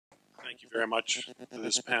Thank you very much to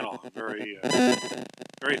this panel. A very,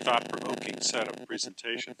 very thought-provoking set of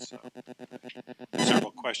presentations.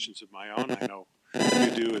 Several questions of my own. I know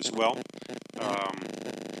you do as well.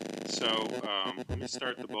 Let me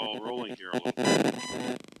start the ball rolling here a little bit.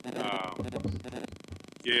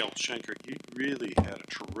 Yael, Schenker, you really had a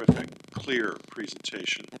terrific, clear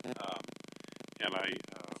presentation, and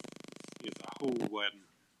the who, when,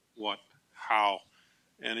 what, how.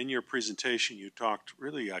 And in your presentation, you talked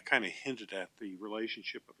really kind of hinted at the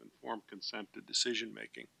relationship of informed consent to decision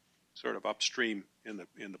making, sort of upstream in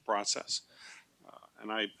the process.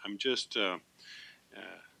 And I'm just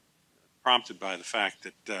prompted by the fact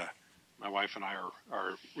that my wife and I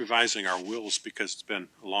are revising our wills because it's been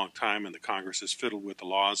a long time and the Congress has fiddled with the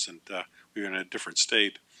laws and we're in a different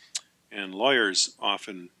state. And lawyers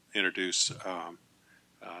often introduce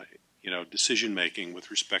decision making with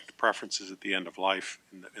respect to preferences at the end of life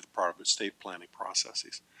as part of estate planning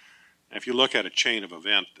processes. And if you look at a chain of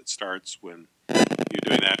event that starts when you're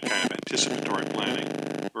doing that kind of anticipatory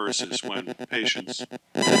planning versus when patients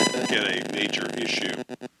get a major issue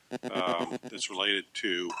that's related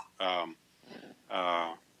to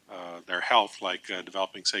their health, like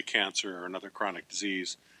developing, say, cancer or another chronic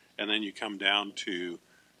disease, and then you come down to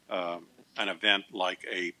an event like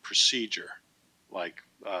a procedure, like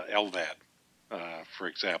LVAD, for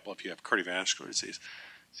example, if you have cardiovascular disease.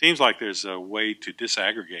 Seems like there's a way to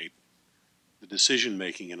disaggregate the decision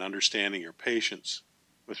making and understanding your patients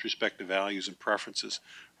with respect to values and preferences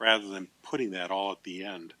rather than putting that all at the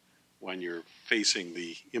end when you're facing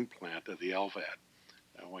the implant of the LVAD,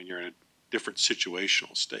 when you're in a different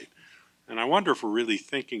situational state. And I wonder if we're really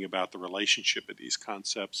thinking about the relationship of these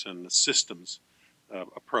concepts and the systems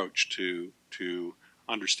approach to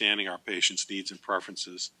understanding our patients' needs and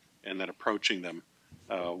preferences and then approaching them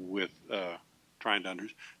with trying to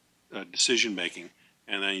decision making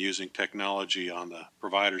and then using technology on the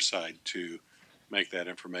provider side to make that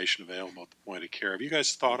information available at the point of care. Have you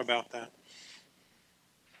guys thought about that?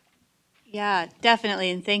 Yeah, definitely,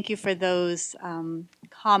 and thank you for those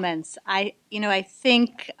comments. I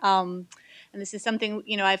think, and this is something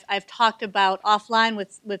I've talked about offline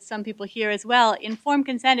with some people here as well. Informed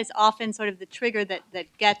consent is often sort of the trigger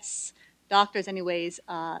that gets doctors, anyways,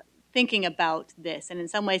 thinking about this, and in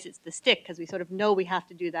some ways it's the stick because we sort of know we have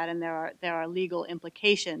to do that, and there are legal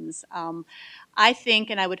implications. I think,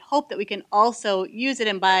 and I would hope that we can also use it,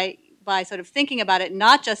 and by sort of thinking about it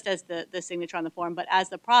not just as the signature on the form, but as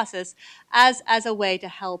the process, as a way to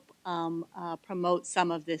help promote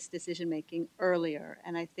some of this decision making earlier.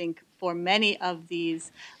 And I think for many of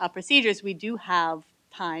these procedures, we do have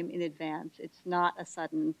time in advance. It's not a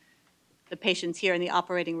sudden, the patient's here in the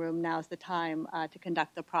operating room, now's the time to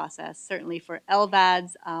conduct the process. Certainly for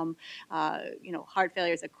LVADs, heart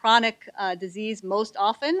failure is a chronic disease most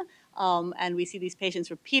often, and we see these patients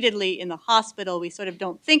repeatedly in the hospital. We sort of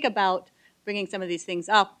don't think about bringing some of these things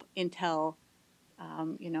up until,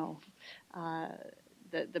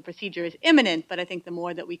 the procedure is imminent. But I think the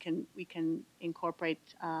more that we can incorporate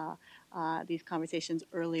these conversations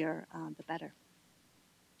earlier, the better.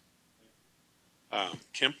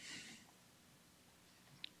 Kim?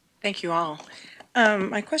 Thank you all.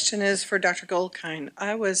 My question is for Dr. Goldkind.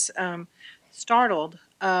 I was startled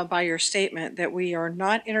by your statement that we are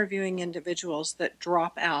not interviewing individuals that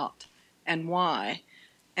drop out and why,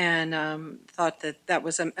 and thought that that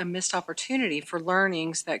was a missed opportunity for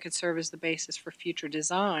learnings that could serve as the basis for future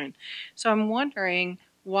design. So I'm wondering,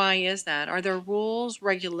 why is that? Are there rules,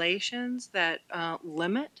 regulations that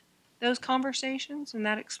limit those conversations and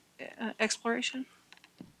that exploration?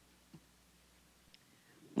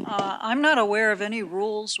 I'm not aware of any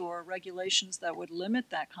rules or regulations that would limit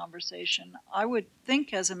that conversation. I would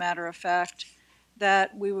think, as a matter of fact,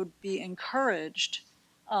 that we would be encouraged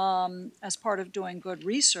as part of doing good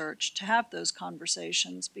research to have those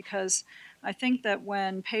conversations, because I think that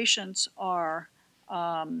when patients are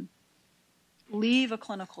leave a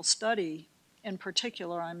clinical study, in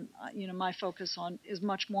particular, my focus is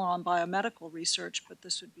much more on biomedical research, but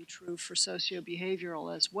this would be true for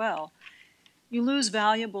sociobehavioral as well. You lose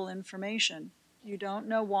valuable information. You don't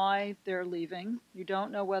know why they're leaving. You don't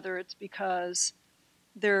know whether it's because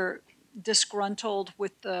they're disgruntled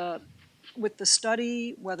with the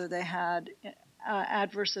study, whether they had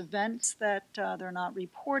adverse events that they're not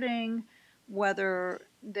reporting, whether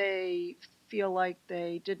they feel like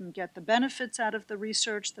they didn't get the benefits out of the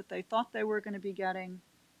research that they thought they were going to be getting.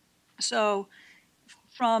 So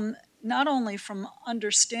not only from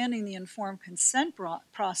understanding the informed consent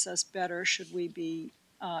process better should we be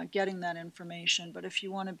getting that information, but if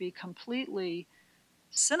you want to be completely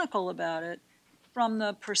cynical about it, from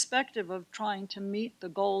the perspective of trying to meet the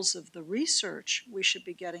goals of the research, we should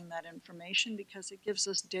be getting that information because it gives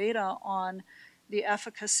us data on the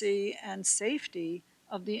efficacy and safety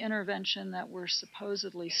of the intervention that we're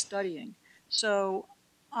supposedly studying. So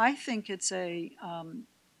I think it's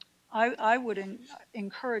I would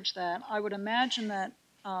encourage that. I would imagine that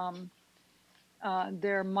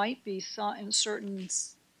there might be some in certain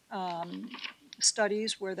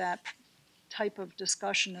studies where that type of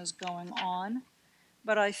discussion is going on,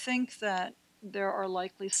 but I think that there are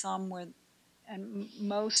likely some where, and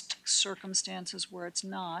most circumstances where it's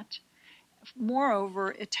not.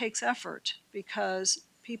 Moreover, it takes effort because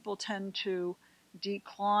people tend to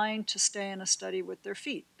decline to stay in a study with their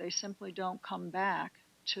feet. They simply don't come back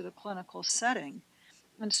to the clinical setting.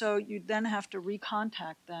 And so you then have to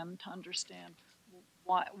recontact them to understand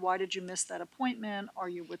why did you miss that appointment? Are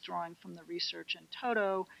you withdrawing from the research in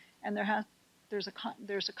toto? And there's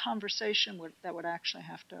a conversation that would actually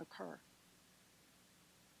have to occur.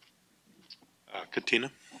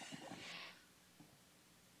 Katina?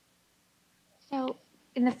 So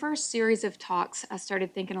in the first series of talks, I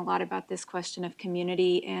started thinking a lot about this question of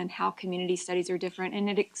community and how community studies are different. And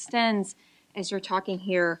it extends, as you're talking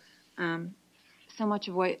here, so much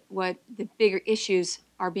of what the bigger issues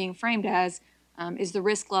are being framed as is the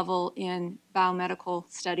risk level in biomedical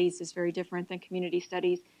studies is very different than community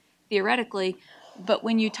studies theoretically. But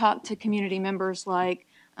when you talk to community members like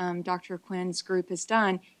Dr. Quinn's group has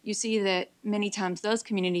done, you see that many times those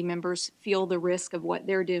community members feel the risk of what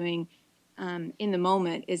they're doing in the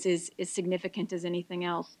moment is as significant as anything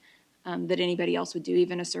else that anybody else would do,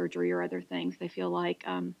 even a surgery or other things. They feel like,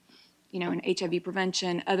 in HIV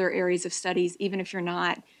prevention, other areas of studies, even if you're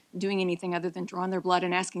not doing anything other than drawing their blood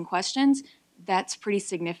and asking questions, that's pretty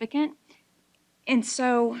significant. And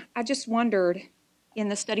so I just wondered, in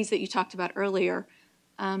the studies that you talked about earlier,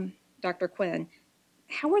 Dr. Quinn,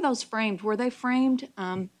 how were those framed? Were they framed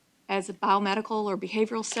as a biomedical or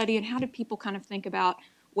behavioral study? And how did people kind of think about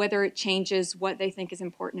whether it changes what they think is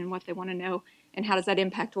important and what they want to know? And how does that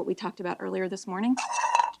impact what we talked about earlier this morning?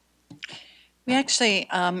 We actually,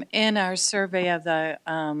 in our survey of the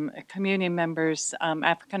community members,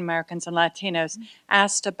 African Americans and Latinos,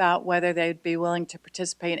 asked about whether they'd be willing to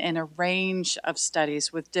participate in a range of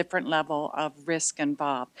studies with different level of risk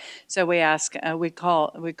involved. So we ask, we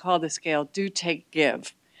call the scale do, take,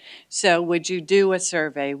 give. So would you do a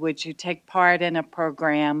survey? Would you take part in a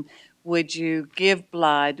program? Would you give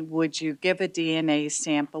blood? Would you give a DNA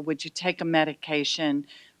sample? Would you take a medication?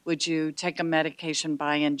 Would you take a medication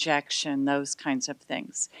by injection? Those kinds of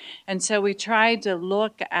things. And so we tried to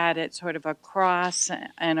look at it sort of across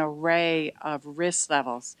an array of risk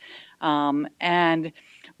levels. And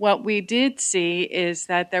what we did see is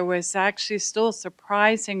that there was actually still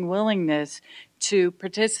surprising willingness to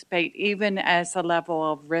participate even as the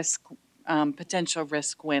level of risk, potential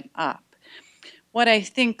risk went up. What I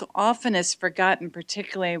think often is forgotten,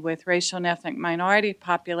 particularly with racial and ethnic minority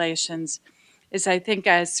populations, is I think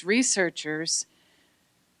as researchers,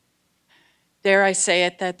 dare I say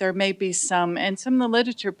it, that there may be some, and some of the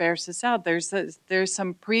literature bears this out, there's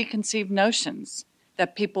some preconceived notions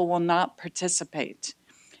that people will not participate.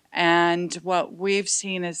 And what we've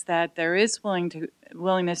seen is that there is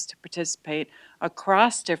willingness to participate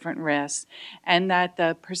across different risks, and that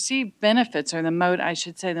the perceived benefits, or the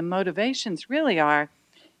motivations really are,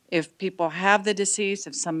 if people have the disease,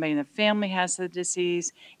 if somebody in the family has the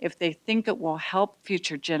disease, if they think it will help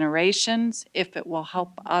future generations, if it will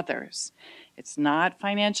help others. It's not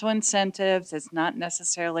financial incentives, it's not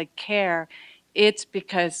necessarily care, it's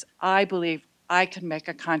because I believe I can make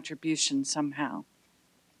a contribution somehow.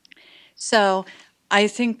 So I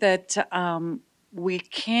think that we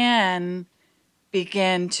can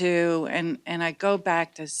begin to, and I go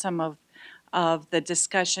back to some of the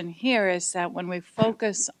discussion here, is that when we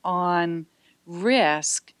focus on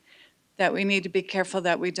risk, that we need to be careful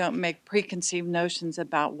that we don't make preconceived notions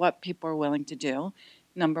about what people are willing to do,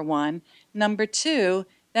 number one. Number two,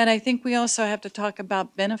 that I think we also have to talk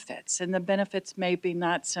about benefits, and the benefits may be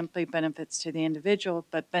not simply benefits to the individual,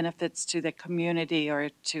 but benefits to the community or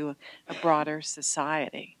to a broader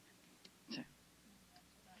society. So.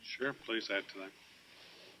 Sure, please add to that.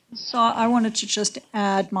 So I wanted to just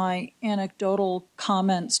add my anecdotal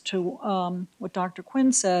comments to what Dr.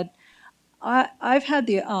 Quinn said. I've had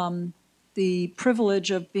the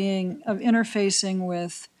privilege of interfacing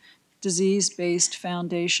with disease-based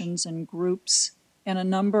foundations and groups in a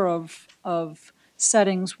number of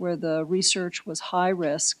settings where the research was high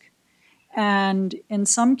risk, and in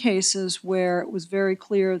some cases where it was very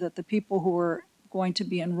clear that the people who were going to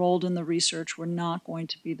be enrolled in the research were not going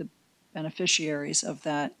to be the beneficiaries of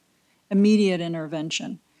that immediate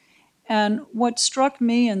intervention. And what struck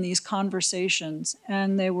me in these conversations,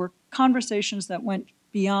 and they were conversations that went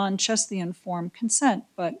beyond just the informed consent,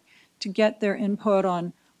 but to get their input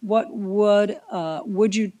on what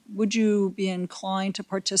would you be inclined to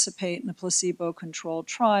participate in a placebo-controlled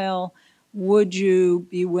trial? Would you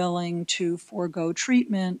be willing to forego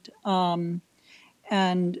treatment?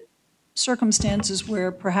 And circumstances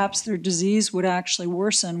where perhaps their disease would actually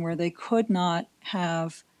worsen, where they could not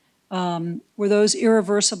have, where those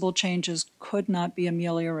irreversible changes could not be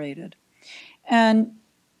ameliorated. And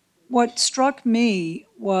what struck me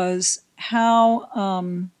was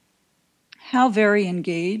how very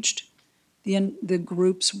engaged the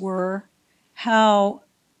groups were, how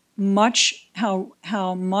much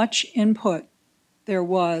input there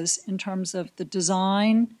was in terms of the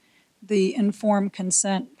design, the informed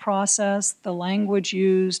consent process, the language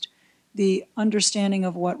used, the understanding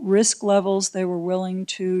of what risk levels they were willing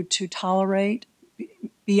to tolerate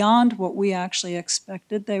beyond what we actually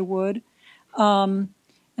expected they would. And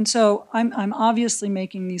so I'm obviously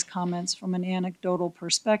making these comments from an anecdotal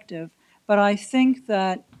perspective, but I think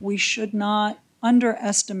that we should not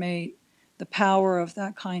underestimate the power of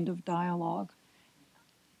that kind of dialogue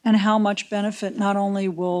and how much benefit not only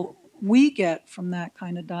will we get from that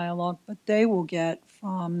kind of dialogue, but they will get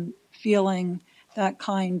from feeling that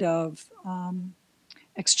kind of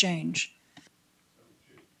exchange.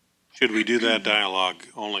 Should we do that dialogue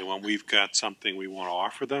only when we've got something we want to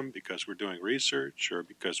offer them because we're doing research or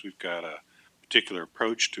because we've got a particular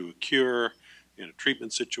approach to a cure in a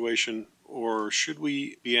treatment situation? Or should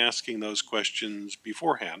we be asking those questions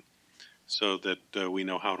beforehand so that we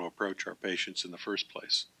know how to approach our patients in the first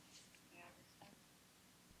place?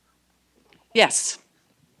 Yes,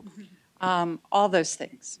 all those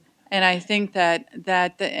things. And I think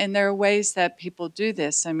and there are ways that people do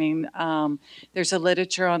this. I mean, there's a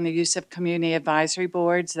literature on the use of community advisory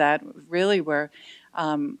boards that really were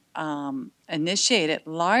initiated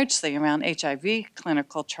largely around HIV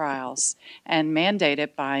clinical trials and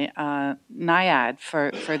mandated by NIAID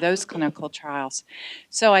for those clinical trials.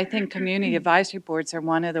 So I think community advisory boards are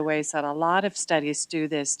one of the ways that a lot of studies do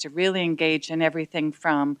this, to really engage in everything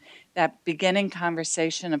from that beginning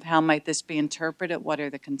conversation of how might this be interpreted, what are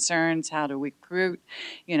the concerns, how do we recruit,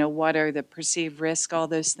 what are the perceived risks, all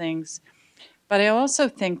those things. But I also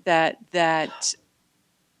think that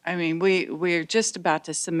I mean, we're just about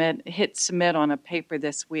to hit submit on a paper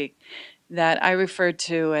this week that I referred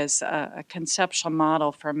to as a conceptual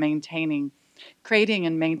model for creating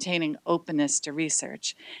and maintaining openness to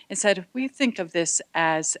research. It said if we think of this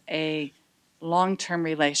as a long-term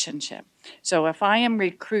relationship. So if I am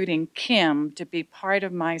recruiting Kim to be part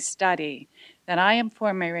of my study, then I am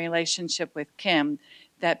forming a relationship with Kim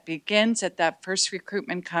that begins at that first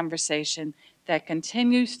recruitment conversation, that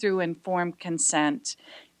continues through informed consent,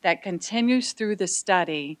 that continues through the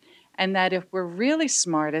study, and that if we're really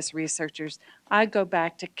smart as researchers, I go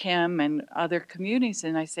back to Kim and other communities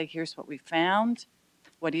and I say, here's what we found.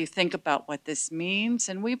 What do you think about what this means?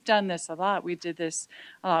 And we've done this a lot. We did this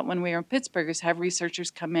a lot when we were in Pittsburgh, is have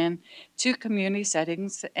researchers come in to community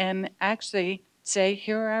settings and actually say,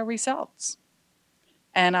 here are our results.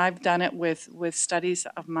 And I've done it with studies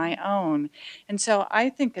of my own. And so I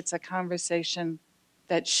think it's a conversation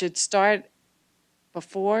that should start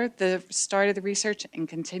before the start of the research and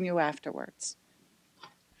continue afterwards.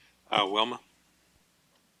 Wilma?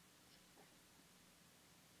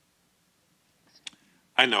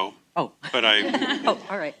 I know. Oh. But I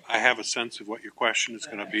all right. I have a sense of what your question is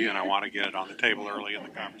going to be, and I want to get it on the table early in the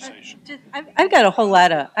conversation. I've got a whole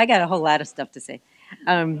lot of stuff to say,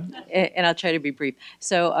 and I'll try to be brief.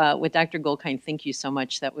 So, with Dr. Goldkind, thank you so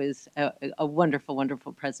much. That was a wonderful,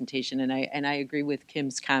 wonderful presentation, and I agree with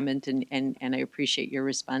Kim's comment, and I appreciate your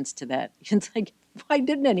response to that. It's like, why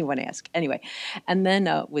didn't anyone ask? Anyway, and then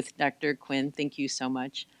with Dr. Quinn, thank you so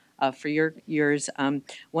much for yours.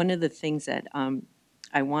 One of the things that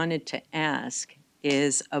I wanted to ask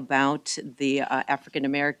is about the African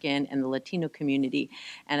American and the Latino community,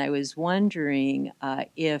 and I was wondering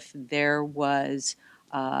if there was,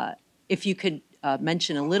 if you could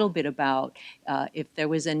mention a little bit about if there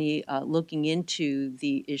was any looking into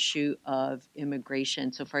the issue of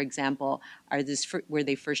immigration. So, for example, were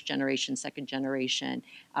they first generation, second generation?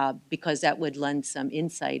 Because that would lend some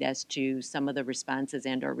insight as to some of the responses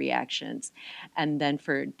and/or reactions. And then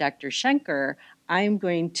for Dr. Schenker, I'm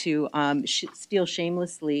going to steal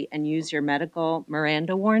shamelessly and use your medical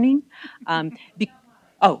Miranda warning.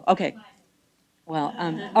 Oh, okay. Well,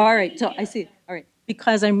 all right. So I see. All right.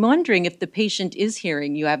 Because I'm wondering if the patient is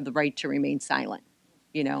hearing, you have the right to remain silent,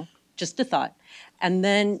 just a thought. And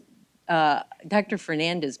then Dr.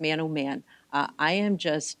 Fernandez, man oh man, I am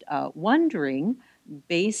just wondering,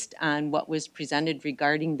 based on what was presented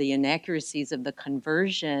regarding the inaccuracies of the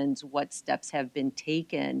conversions, what steps have been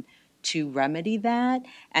taken to remedy that,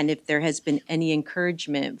 and if there has been any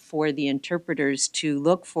encouragement for the interpreters to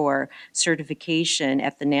look for certification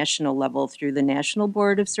at the national level through the National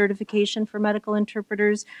Board of Certification for Medical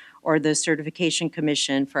Interpreters or the Certification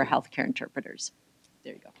Commission for Healthcare Interpreters.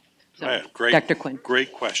 There you go. So, Great, Dr. Quinn.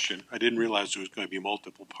 Great question. I didn't realize there was going to be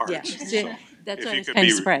multiple parts. Yeah, So that's if why I you was could kind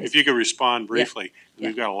of surprised. if you could respond briefly, Yeah.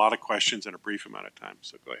 we've got a lot of questions in a brief amount of time.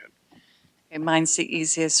 So go ahead. Okay, mine's the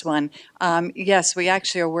easiest one. Yes, we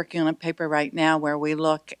actually are working on a paper right now where we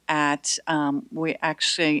look at, we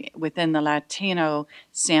actually, within the Latino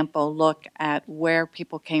sample, look at where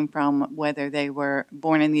people came from, whether they were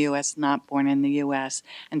born in the U.S., not born in the U.S.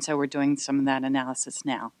 And so we're doing some of that analysis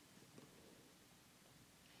now.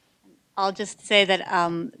 I'll just say that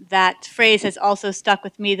that phrase has also stuck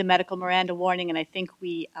with me, the medical Miranda warning, and I think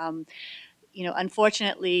we,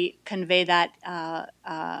 unfortunately convey that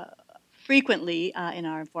frequently in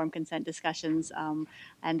our informed consent discussions,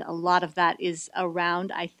 and a lot of that is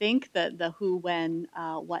around, I think, the who, when,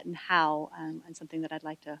 what, and how, and something that I'd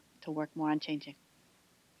like to work more on changing.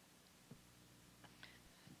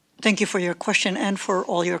 Thank you for your question and for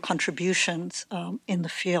all your contributions in the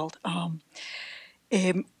field.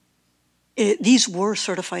 These were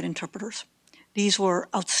certified interpreters. These were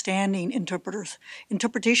outstanding interpreters.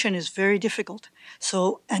 Interpretation is very difficult.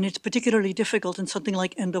 And it's particularly difficult in something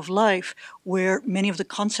like end of life, where many of the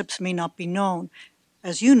concepts may not be known.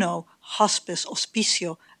 As you know, hospice,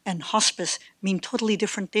 hospicio, and hospice mean totally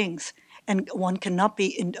different things, and one cannot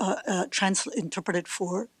be interpreted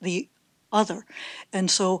for the other. And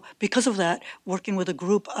so because of that, working with a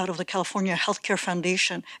group out of the California Healthcare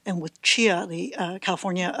Foundation and with CHIA, the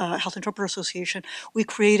California Health Interpreter Association, we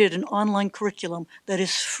created an online curriculum that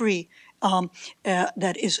is free,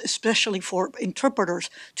 that is especially for interpreters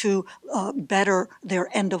to better their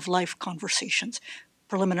end-of-life conversations.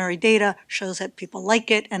 Preliminary data shows that people like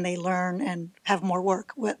it and they learn and have more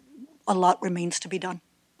work. A lot remains to be done.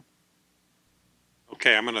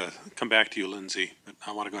 Okay, I'm going to come back to you, Lindsay, but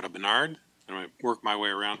I want to go to Bernard. I'm going to work my way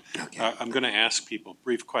around. Okay. I'm going to ask people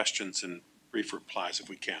brief questions and brief replies if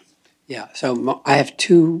we can. Yeah, so I have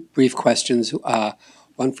two brief questions,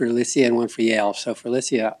 one for Alicia and one for Yael. So for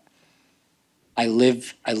Alicia, I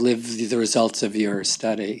live the results of your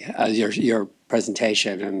study, your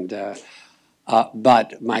presentation, and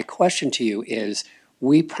but my question to you is,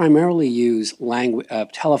 we primarily use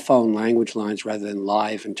telephone language lines rather than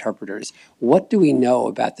live interpreters. What do we know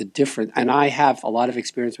about the difference? And I have a lot of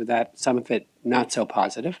experience with that, some of it not so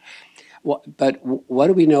positive. But what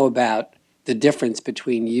do we know about the difference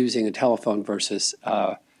between using a telephone versus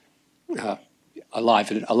a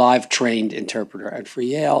live trained interpreter? And for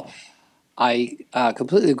Yael, I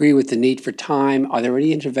completely agree with the need for time. Are there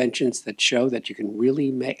any interventions that show that you can really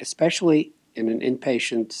make, especially in an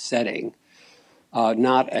inpatient setting,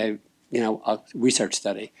 not a research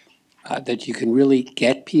study, that you can really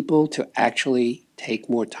get people to actually take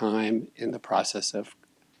more time in the process of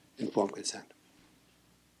informed consent?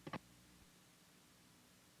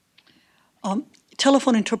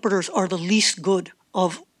 Telephone interpreters are the least good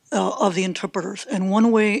of the interpreters. And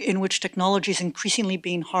one way in which technology is increasingly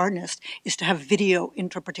being harnessed is to have video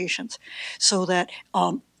interpretations, so that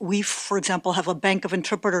we, for example, have a bank of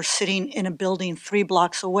interpreters sitting in a building 3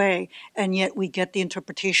 blocks away, and yet we get the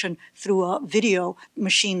interpretation through a video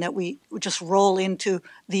machine that we just roll into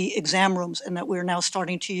the exam rooms, and that we're now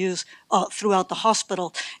starting to use throughout the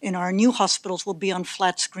hospital. In our new hospitals, will be on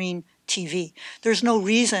flat screen TV. There's no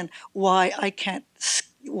reason why I can't,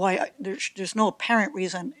 there's no apparent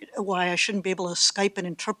reason why I shouldn't be able to Skype an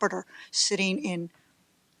interpreter sitting in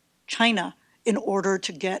China in order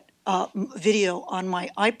to get video on my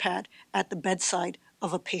iPad at the bedside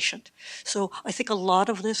of a patient. So I think a lot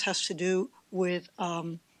of this has to do with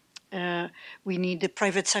we need the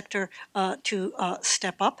private sector to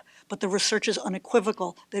step up, but the research is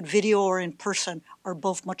unequivocal that video or in person are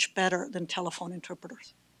both much better than telephone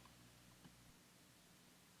interpreters.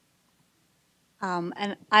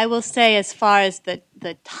 And I will say, as far as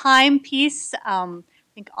the time piece, I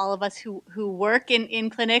think all of us who work in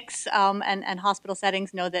clinics and hospital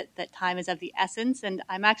settings know that time is of the essence. And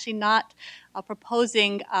I'm actually not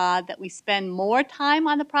proposing that we spend more time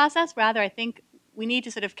on the process. Rather, I think we need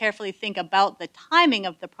to sort of carefully think about the timing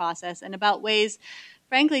of the process and about ways,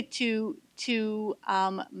 frankly, to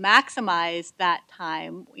maximize that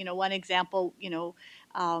time. One example,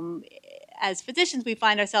 as physicians, we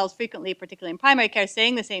find ourselves frequently, particularly in primary care,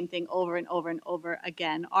 saying the same thing over and over and over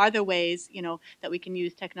again. Are there ways, that we can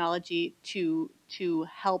use technology to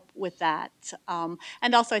help with that?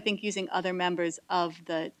 And also, I think using other members of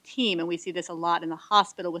the team, and we see this a lot in the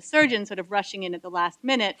hospital with surgeons sort of rushing in at the last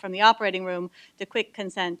minute from the operating room to quick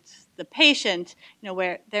consent the patient,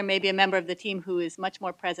 where there may be a member of the team who is much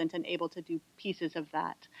more present and able to do pieces of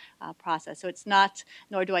that process. So it's not,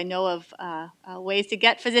 nor do I know of ways to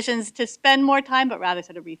get physicians to spend more time, but rather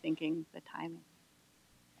sort of rethinking the timing.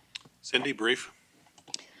 Cindy, brief.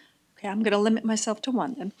 Okay, I'm going to limit myself to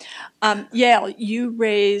one then. Yael, you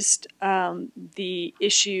raised the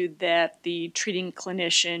issue that the treating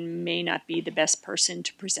clinician may not be the best person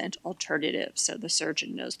to present alternatives. So the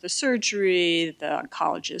surgeon knows the surgery, the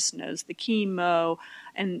oncologist knows the chemo,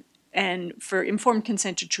 and for informed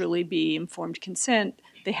consent to truly be informed consent,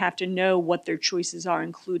 they have to know what their choices are,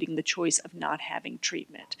 including the choice of not having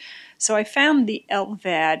treatment. So I found the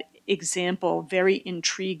LVAD example very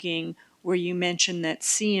intriguing, where you mentioned that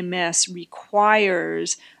CMS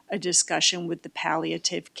requires a discussion with the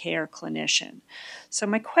palliative care clinician. So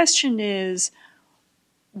my question is,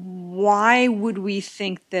 why would we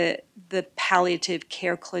think that the palliative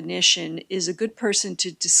care clinician is a good person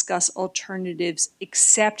to discuss alternatives,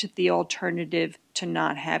 except the alternative to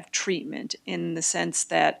not have treatment, in the sense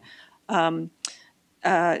that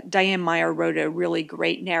Diane Meyer wrote a really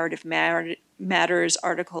great Narrative Matters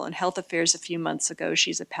article in Health Affairs a few months ago.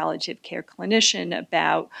 She's a palliative care clinician,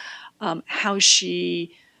 about how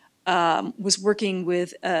she was working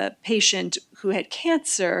with a patient who had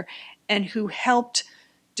cancer and who helped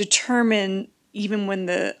determine, even when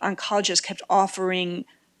the oncologist kept offering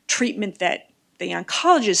treatment that the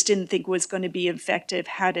oncologist didn't think was going to be effective,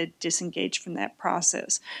 how to disengage from that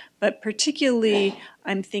process. But particularly,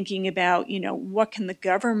 I'm thinking about, what can the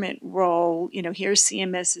government role, here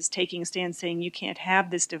CMS is taking a stand saying you can't have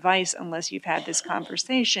this device unless you've had this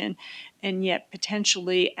conversation, and yet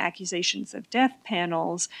potentially accusations of death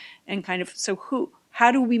panels, and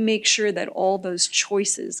how do we make sure that all those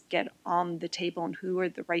choices get on the table, and who are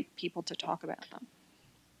the right people to talk about them?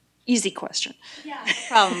 Easy question. Yeah, no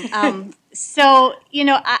problem. So,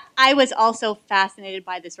 I was also fascinated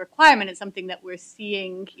by this requirement. It's something that we're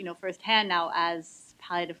seeing, firsthand now as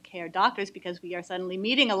palliative care doctors, because we are suddenly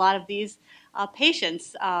meeting a lot of these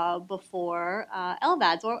patients before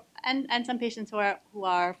LVADs, and some patients who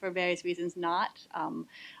are for various reasons not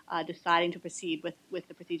deciding to proceed with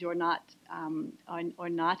the procedure, or not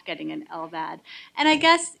getting an LVAD. And I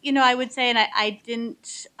guess, I would say, and I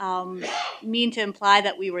didn't mean to imply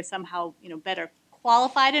that we were somehow, better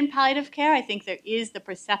qualified in palliative care. I think there is the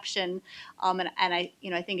perception, and I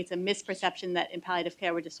think it's a misperception that in palliative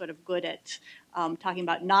care we're just sort of good at talking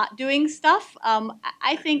about not doing stuff.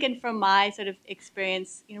 I think, and from my sort of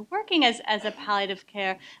experience, working as a palliative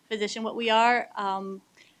care physician, what we are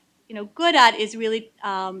good at is really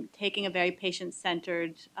taking a very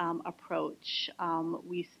patient-centered approach.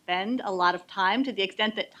 We spend a lot of time, to the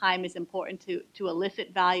extent that time is important, to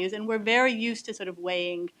elicit values, and we're very used to sort of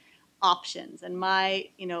weighing options. And my,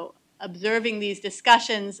 observing these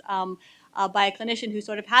discussions by a clinician who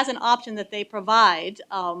sort of has an option that they provide,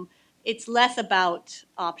 it's less about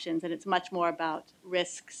options and it's much more about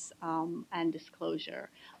risks and disclosure.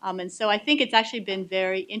 And so I think it's actually been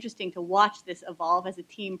very interesting to watch this evolve as a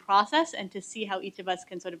team process, and to see how each of us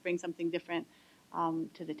can sort of bring something different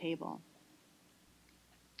to the table.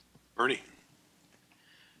 Bernie.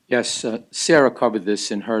 Yes, Sarah covered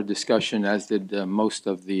this in her discussion, as did most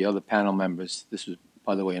of the other panel members. This was,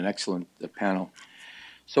 by the way, an excellent panel.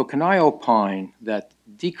 So can I opine that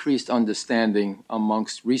decreased understanding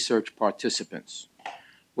amongst research participants,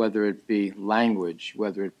 whether it be language,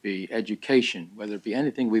 whether it be education, whether it be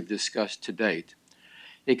anything we've discussed to date,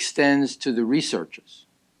 extends to the researchers,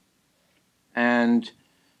 and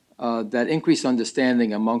that increased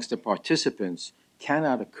understanding amongst the participants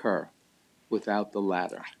cannot occur without the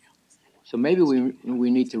latter? So maybe we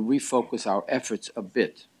need to refocus our efforts a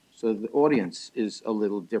bit, so the audience is a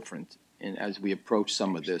little different as we approach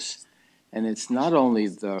some of this. And it's not only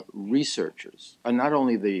the researchers, or not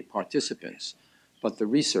only the participants, but the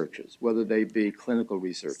researchers, whether they be clinical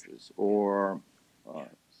researchers or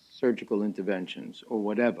surgical interventions or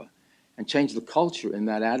whatever, and change the culture in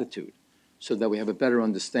that attitude, so that we have a better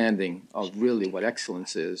understanding of really what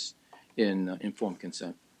excellence is in informed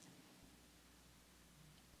consent.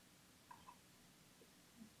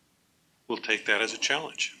 We'll take that as a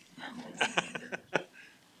challenge.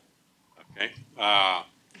 Okay.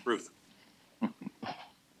 Ruth. I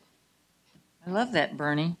love that,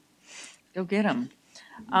 Bernie. Go get them.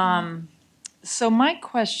 So my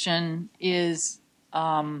question is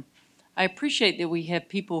I appreciate that we have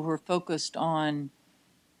people who are focused on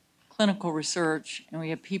clinical research and we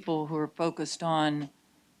have people who are focused on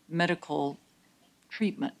medical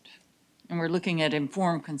treatment. And we're looking at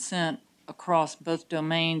informed consent across both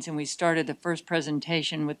domains, and we started the first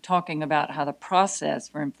presentation with talking about how the process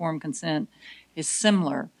for informed consent is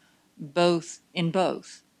similar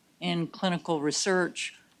in clinical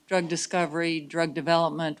research, drug discovery, drug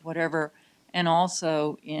development, whatever, and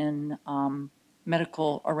also in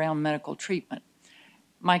around medical treatment.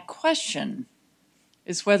 My question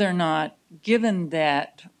is whether or not, given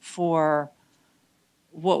that for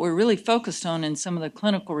what we're really focused on in some of the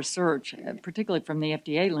clinical research, particularly from the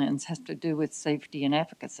FDA lens, has to do with safety and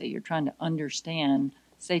efficacy. You're trying to understand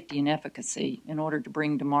safety and efficacy in order to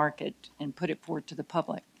bring to market and put it forward to the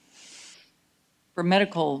public. For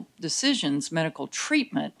medical decisions, medical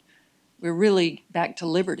treatment, we're really back to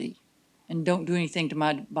liberty and don't do anything to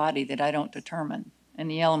my body that I don't determine,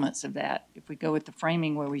 and the elements of that, if we go with the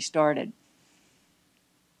framing where we started.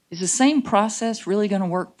 Is the same process really going to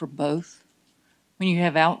work for both? When you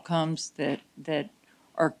have outcomes that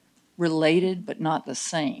are related but not the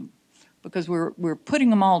same, because we're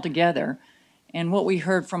putting them all together, and what we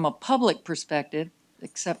heard from a public perspective,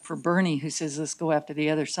 except for Bernie who says let's go after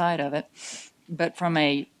the other side of it, but from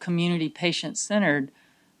a community patient-centered,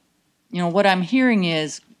 what I'm hearing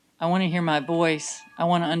is I want to hear my voice, I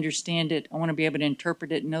want to understand it, I want to be able to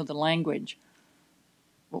interpret it and know the language.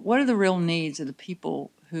 But what are the real needs of the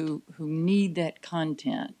people who need that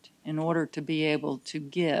content in order to be able to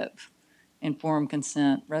give informed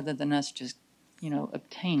consent rather than us just,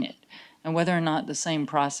 obtain it, and whether or not the same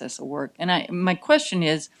process will work? And my question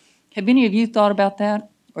is, have any of you thought about that,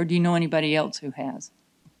 or do you know anybody else who has?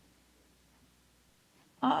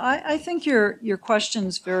 I think your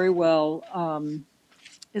question's very well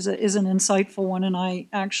is an insightful one, and I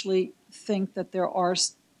actually think that there are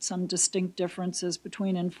some distinct differences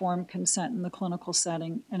between informed consent in the clinical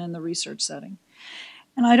setting and in the research setting.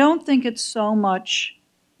 And I don't think it's so much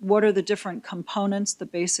what are the different components, the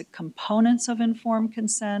basic components of informed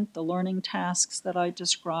consent, the learning tasks that I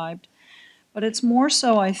described, but it's more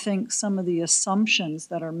so, I think, some of the assumptions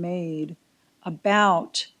that are made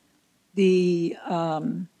about the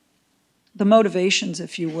motivations,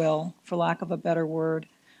 if you will, for lack of a better word,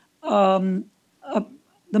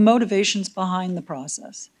 the motivations behind the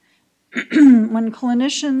process. When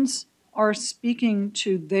clinicians are speaking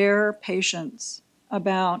to their patients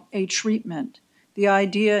about a treatment, the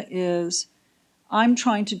idea is, I'm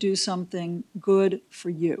trying to do something good for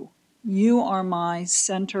you. You are my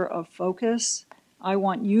center of focus. I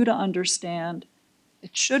want you to understand.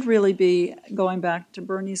 It should really be, going back to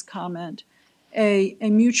Bernie's comment, a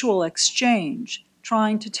mutual exchange,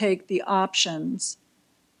 trying to take the options.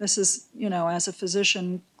 This is, as a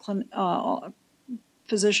physician who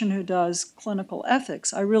does clinical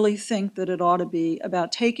ethics, I really think that it ought to be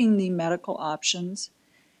about taking the medical options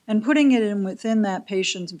and putting it within that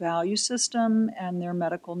patient's value system and their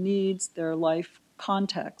medical needs, their life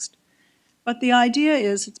context. But the idea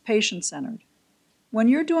is it's patient-centered. When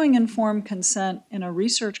you're doing informed consent in a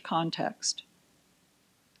research context,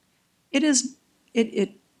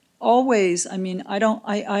 it always,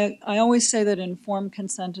 I always say that informed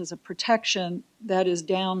consent is a protection that is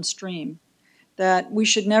downstream, that we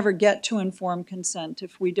should never get to informed consent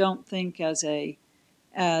if we don't think as a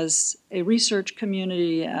research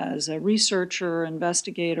community, as a researcher,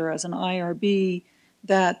 investigator, as an IRB,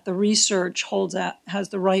 that the research has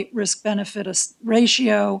the right risk-benefit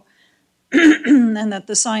ratio, and that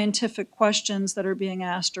the scientific questions that are being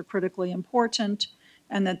asked are critically important,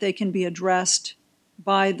 and that they can be addressed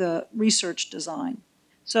by the research design.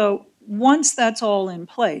 So once that's all in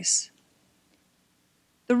place,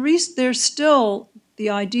 there's still the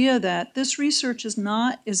idea that this research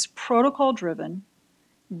is protocol-driven.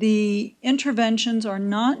 The interventions are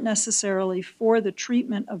not necessarily for the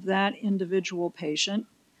treatment of that individual patient,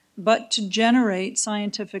 but to generate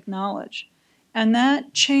scientific knowledge. And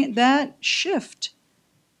that shift,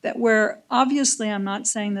 that where obviously I'm not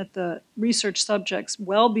saying that the research subject's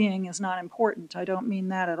well-being is not important, I don't mean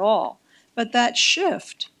that at all, but that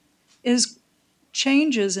shift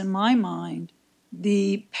changes in my mind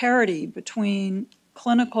the parity between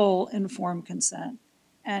clinical informed consent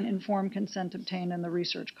and informed consent obtained in the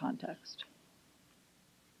research context.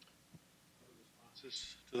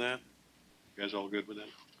 Responses to that? You guys all good with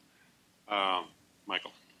that?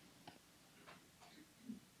 Michael.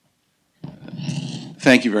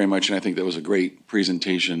 Thank you very much, and I think that was a great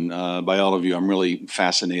presentation by all of you. I'm really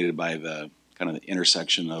fascinated by the kind of the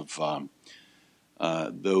intersection of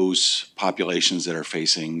those populations that are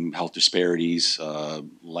facing health disparities,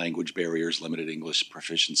 language barriers, limited English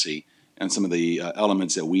proficiency, and some of the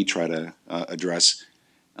elements that we try to address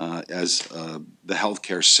as the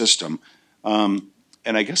healthcare system. And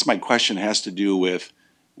I guess my question has to do with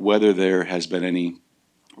whether there has been any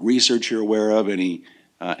research you're aware of, any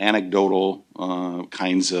anecdotal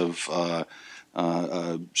kinds of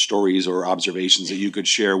stories or observations that you could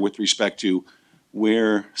share with respect to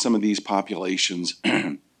where some of these populations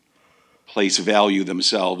place value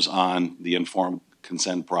themselves on the informed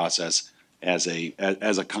consent process as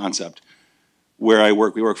a concept. Where I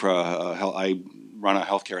work, we work for I run a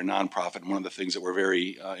healthcare nonprofit, and one of the things that we're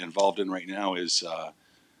very involved in right now is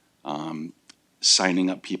signing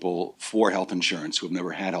up people for health insurance who have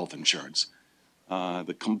never had health insurance.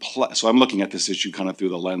 So I'm looking at this issue kind of through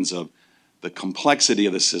the lens of the complexity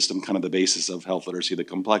of the system, kind of the basis of health literacy, the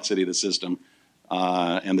complexity of the system,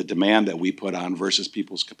 and the demand that we put on versus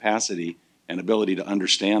people's capacity and ability to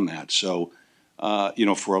understand that. So,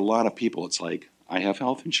 for a lot of people, it's like, I have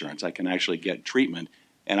health insurance, I can actually get treatment,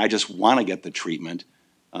 and I just want to get the treatment.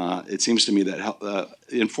 It seems to me that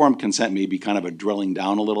informed consent may be kind of a drilling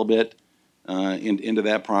down a little bit into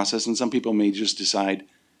that process, and some people may just decide,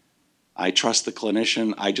 I trust the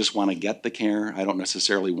clinician, I just want to get the care, I don't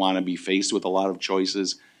necessarily want to be faced with a lot of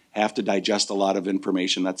choices, have to digest a lot of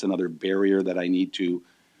information. That's another barrier that I need to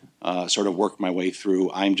sort of work my way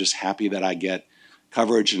through. I'm just happy that I get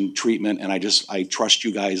coverage and treatment, and I trust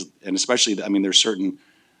you guys, and especially, there's certain,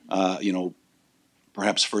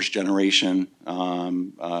 perhaps first generation,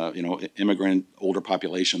 immigrant, older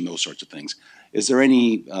population, those sorts of things. Is there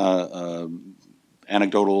any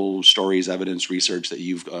anecdotal stories, evidence, research that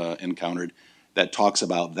you've encountered that talks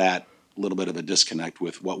about that little bit of a disconnect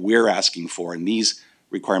with what we're asking for and these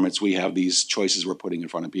requirements we have, these choices we're putting in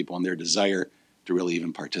front of people, and their desire to really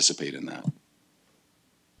even participate in that?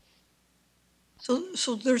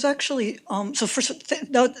 So there's actually, so first,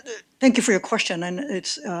 thank you for your question, and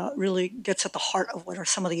it's really gets at the heart of what are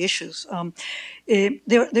some of the issues.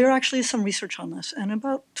 There actually is some research on this, and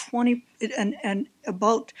about 20 to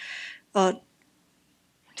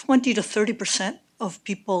 30% of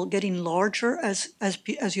people getting larger as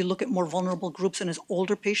you look at more vulnerable groups and as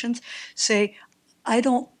older patients say, I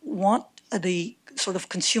don't want the sort of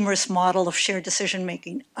consumerist model of shared decision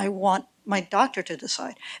making. I want my doctor to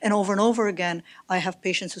decide. And over again, I have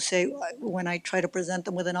patients who say, when I try to present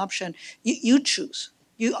them with an option, you choose.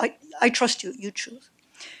 I trust you. You choose.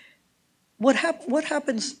 What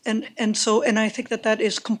happens? And I think that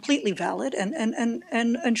is completely valid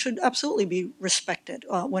and should absolutely be respected.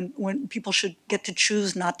 When people should get to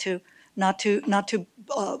choose not to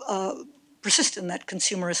persist in that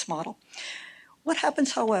consumerist model. What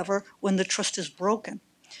happens, however, when the trust is broken?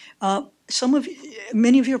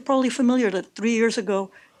 Many of you are probably familiar that 3 years ago,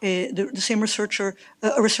 the same researcher,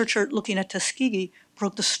 a researcher looking at Tuskegee,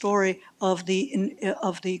 broke the story of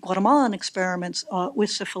the Guatemalan experiments with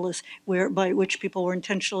syphilis, by which people were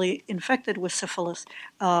intentionally infected with syphilis,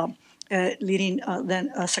 leading then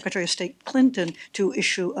Secretary of State Clinton to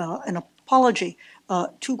issue an apology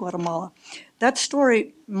to Guatemala. That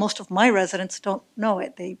story, most of my residents don't know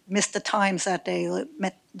it. They missed the Times that day,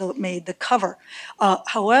 made the cover.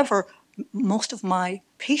 However, most of my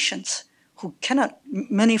patients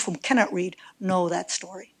many of whom cannot read, know that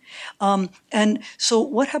story. And so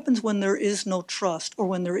what happens when there is no trust, or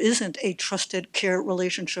when there isn't a trusted care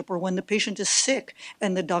relationship, or when the patient is sick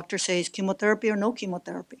and the doctor says chemotherapy or no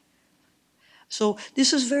chemotherapy? So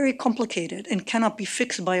this is very complicated and cannot be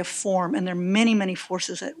fixed by a form, and there are many, many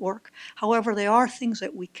forces at work. However, there are things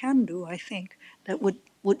that we can do, I think, that would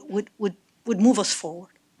move us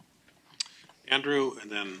forward. Andrew, and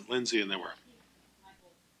then Lindsay, and then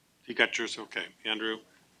you got yours? Okay. Andrew,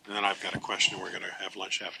 and then I've got a question, and we're going to have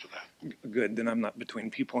lunch after that. Good, then I'm not between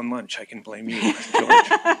people and lunch. I can blame you, George.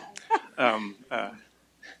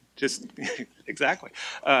 Just exactly.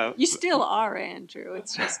 You still are, Andrew.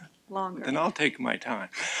 It's just longer. Then I'll take my time.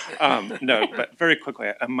 No, but very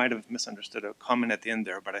quickly, I might have misunderstood a comment at the end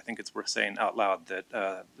there, but I think it's worth saying out loud that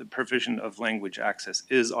the provision of language access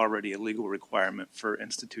is already a legal requirement for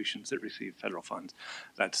institutions that receive federal funds.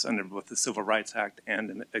 That's under both the Civil Rights Act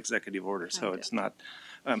and an executive order, so it's not.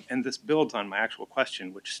 And this builds on my actual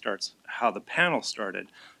question, which starts how the panel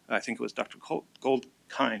started. I think it was Dr.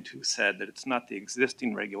 Goldkind who said that it's not the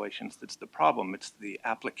existing regulations that's the problem, it's the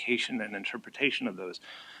application and interpretation of those,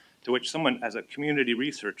 to which someone, as a community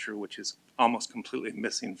researcher, which is almost completely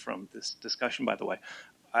missing from this discussion, by the way,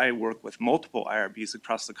 I work with multiple IRBs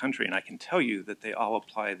across the country, and I can tell you that they all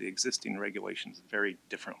apply the existing regulations very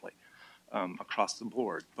differently across the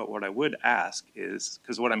board. But what I would ask is,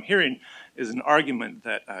 because what I'm hearing is an argument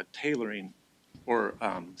that tailoring or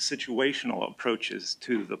situational approaches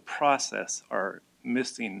to the process are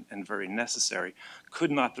missing and very necessary.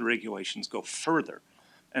 Could not the regulations go further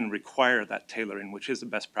and require that tailoring, which is the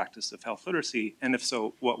best practice of health literacy? And if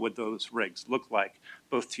so, what would those regs look like,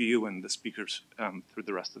 both to you and the speakers through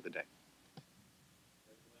the rest of the day?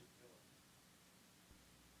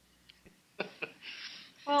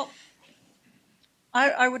 Well,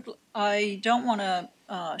 I don't want to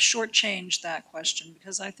shortchange that question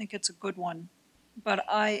because I think it's a good one, but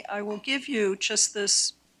I will give you just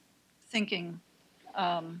this thinking,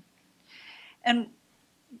 and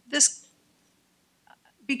this,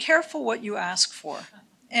 be careful what you ask for,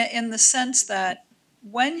 in the sense that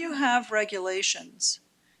when you have regulations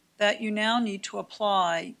that you now need to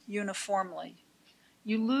apply uniformly,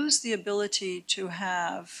 you lose the ability to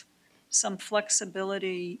have some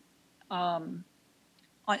flexibility in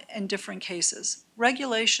different cases.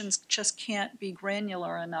 Regulations just can't be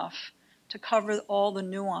granular enough to cover all the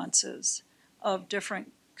nuances of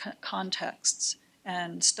different contexts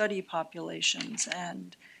and study populations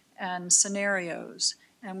and scenarios.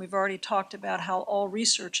 And we've already talked about how all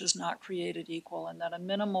research is not created equal, and that a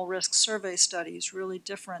minimal risk survey study is really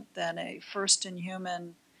different than a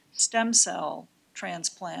first-in-human stem cell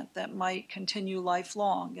transplant that might continue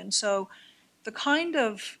lifelong. And so the kind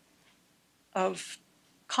of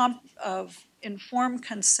informed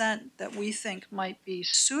consent that we think might be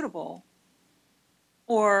suitable,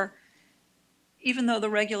 or even though the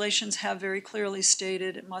regulations have very clearly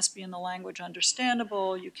stated it must be in the language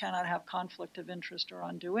understandable, you cannot have conflict of interest or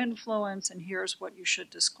undue influence, and here's what you should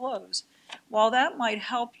disclose. While that might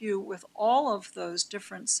help you with all of those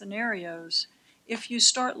different scenarios, if you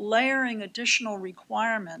start layering additional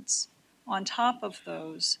requirements on top of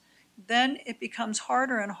those, then it becomes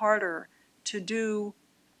harder and harder to do,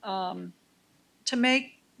 to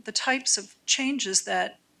make the types of changes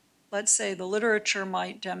that, let's say, the literature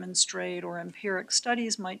might demonstrate or empiric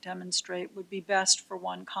studies might demonstrate would be best for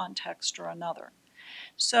one context or another.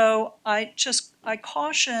 So I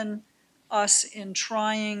caution us in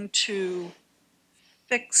trying to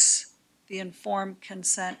fix the informed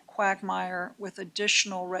consent quagmire with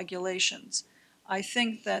additional regulations. I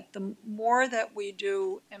think that the more that we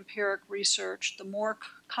do empiric research, the more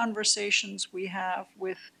conversations we have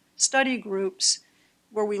with study groups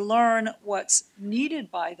where we learn what's needed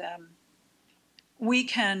by them, we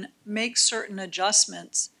can make certain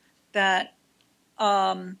adjustments that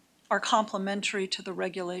are complementary to the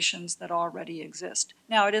regulations that already exist.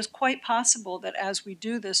 Now, it is quite possible that as we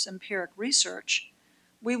do this empiric research,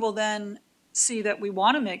 we will then see that we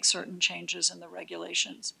want to make certain changes in the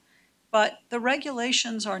regulations. But the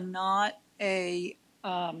regulations are not they're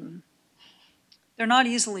not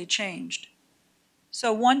easily changed.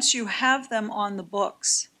 So once you have them on the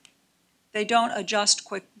books, they don't adjust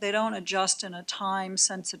in a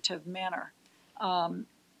time-sensitive manner.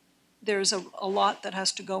 There's a lot that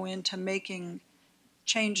has to go into making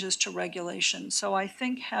changes to regulations. So I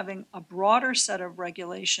think having a broader set of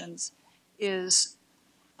regulations is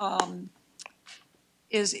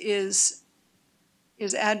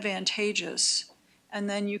advantageous. And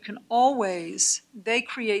then you can always, they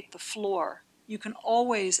create the floor. You can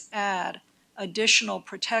always add additional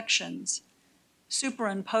protections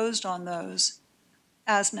superimposed on those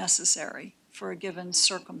as necessary for a given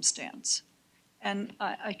circumstance. And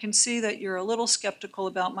I can see that you're a little skeptical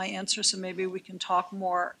about my answer, so maybe we can talk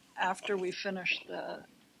more after we finish the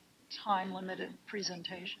time-limited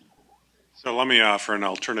presentation. So let me offer an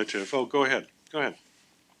alternative. Oh, go ahead. Go ahead.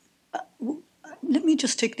 Let me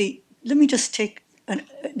just take the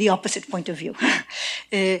opposite point of view.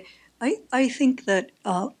 I think that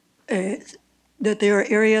that there are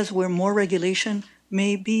areas where more regulation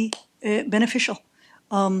may be beneficial,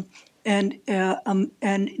 and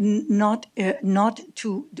not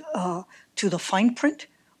to the fine print,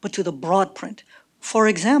 but to the broad print. For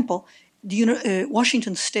example,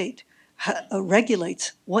 Washington State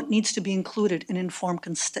regulates what needs to be included in informed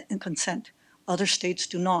consent. Other states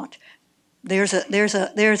do not. There's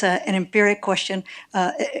an empiric question,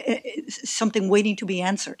 something waiting to be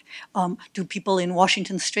answered. Do people in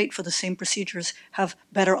Washington State for the same procedures have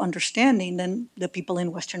better understanding than the people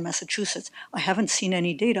in Western Massachusetts? I haven't seen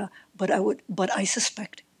any data, but I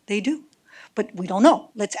suspect they do. But we don't know.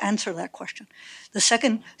 Let's answer that question. The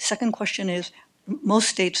second question is, most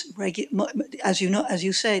states, as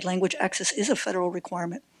you say, language access is a federal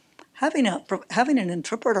requirement. Having an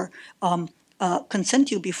interpreter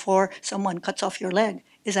consent you before someone cuts off your leg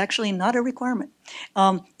is actually not a requirement.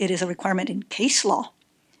 It is a requirement in case law,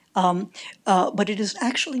 but it is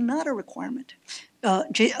actually not a requirement.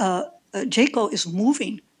 JACO is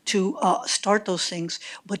moving to start those things,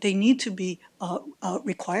 but they need to be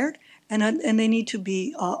required, and they need to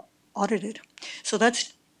be audited. So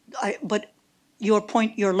that's, but your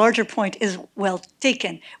point, your larger point is well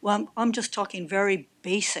taken. Well, I'm just talking very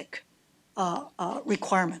basic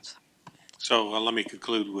requirements. So let me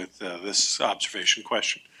conclude with this observation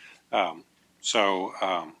question.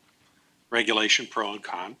 Regulation pro and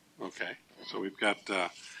con, okay. So we've got,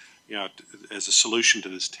 you know, as a solution to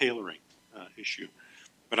this tailoring issue.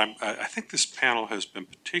 But I think this panel has been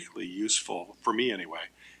particularly useful, for me anyway,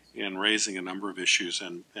 in raising a number of issues,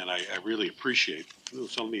 and I really appreciate it.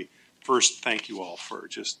 So let me first thank you all for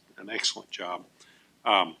just an excellent job.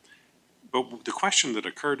 But the question that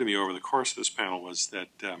occurred to me over the course of this panel was that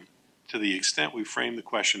to the extent we framed the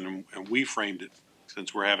question, and we framed it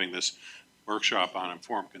since we're having this workshop on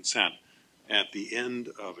informed consent, at the end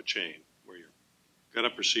of a chain where you've got a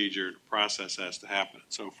procedure, the process has to happen,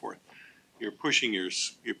 and so forth, you're pushing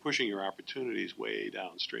your opportunities way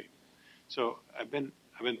downstream. So I've been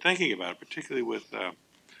thinking about it, particularly with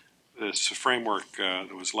this framework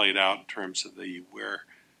that was laid out in terms of the where,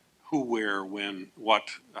 who, where, when, what,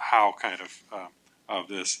 how kind of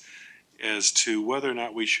this, as to whether or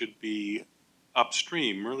not we should be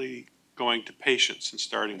upstream, really going to patients and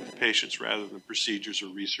starting with patients rather than procedures or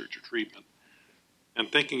research or treatment,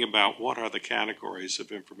 and thinking about what are the categories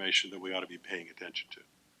of information that we ought to be paying attention to.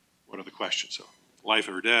 What are the questions? So life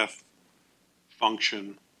or death,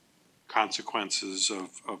 function, consequences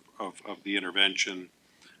of the intervention,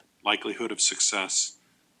 likelihood of success,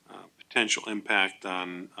 potential impact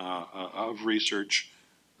on of research.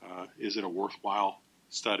 Is it a worthwhile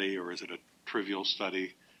study or is it a trivial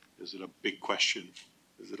study? Is it a big question?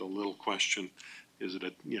 Is it a little question? Is it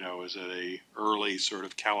a, you know, is it a early sort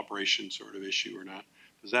of calibration sort of issue or not?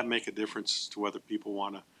 Does that make a difference to whether people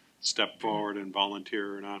want to step forward and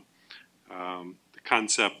volunteer or not? The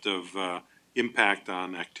concept of impact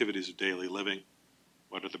on activities of daily living.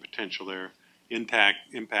 What are the potential there?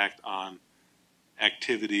 Impact on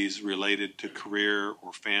activities related to career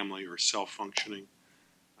or family or self-functioning.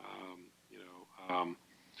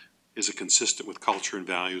 Is it consistent with culture and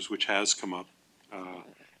values, which has come up?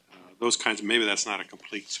 Those kinds of, maybe that's not a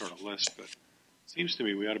complete sort of list, but it seems to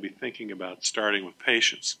me we ought to be thinking about starting with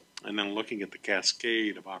patients and then looking at the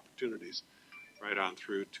cascade of opportunities right on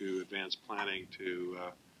through to advanced planning to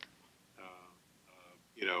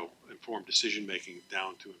you know, informed decision-making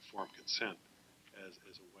down to informed consent as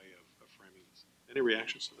a way of framing this. Any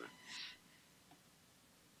reactions to that?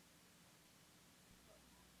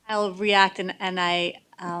 I'll react, and I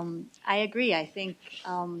agree. I think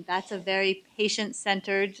that's a very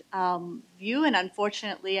patient-centered view, and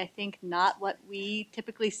unfortunately, I think not what we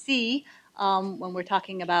typically see when we're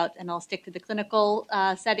talking about, and I'll stick to the clinical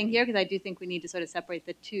setting here, because I do think we need to sort of separate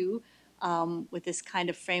the two with this kind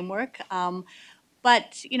of framework.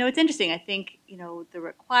 But, you know, it's interesting. I think, you know, the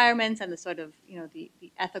requirements and the sort of, you know, the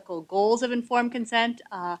ethical goals of informed consent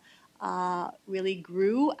really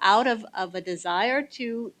grew out of a desire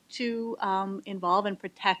to involve and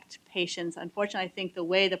protect patients. Unfortunately, I think the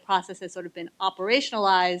way the process has sort of been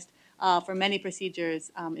operationalized for many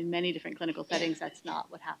procedures in many different clinical settings, that's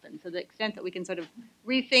not what happened. So the extent that we can sort of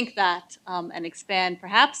rethink that and expand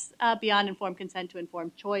perhaps beyond informed consent to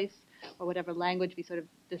informed choice, or whatever language we sort of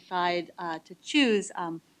decide to choose,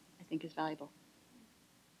 I think is valuable.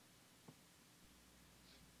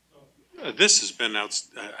 This has been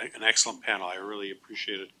an excellent panel. I really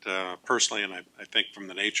appreciate it personally, and I think from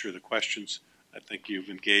the nature of the questions, I think you've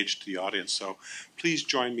engaged the audience. So please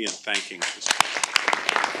join me in thanking this.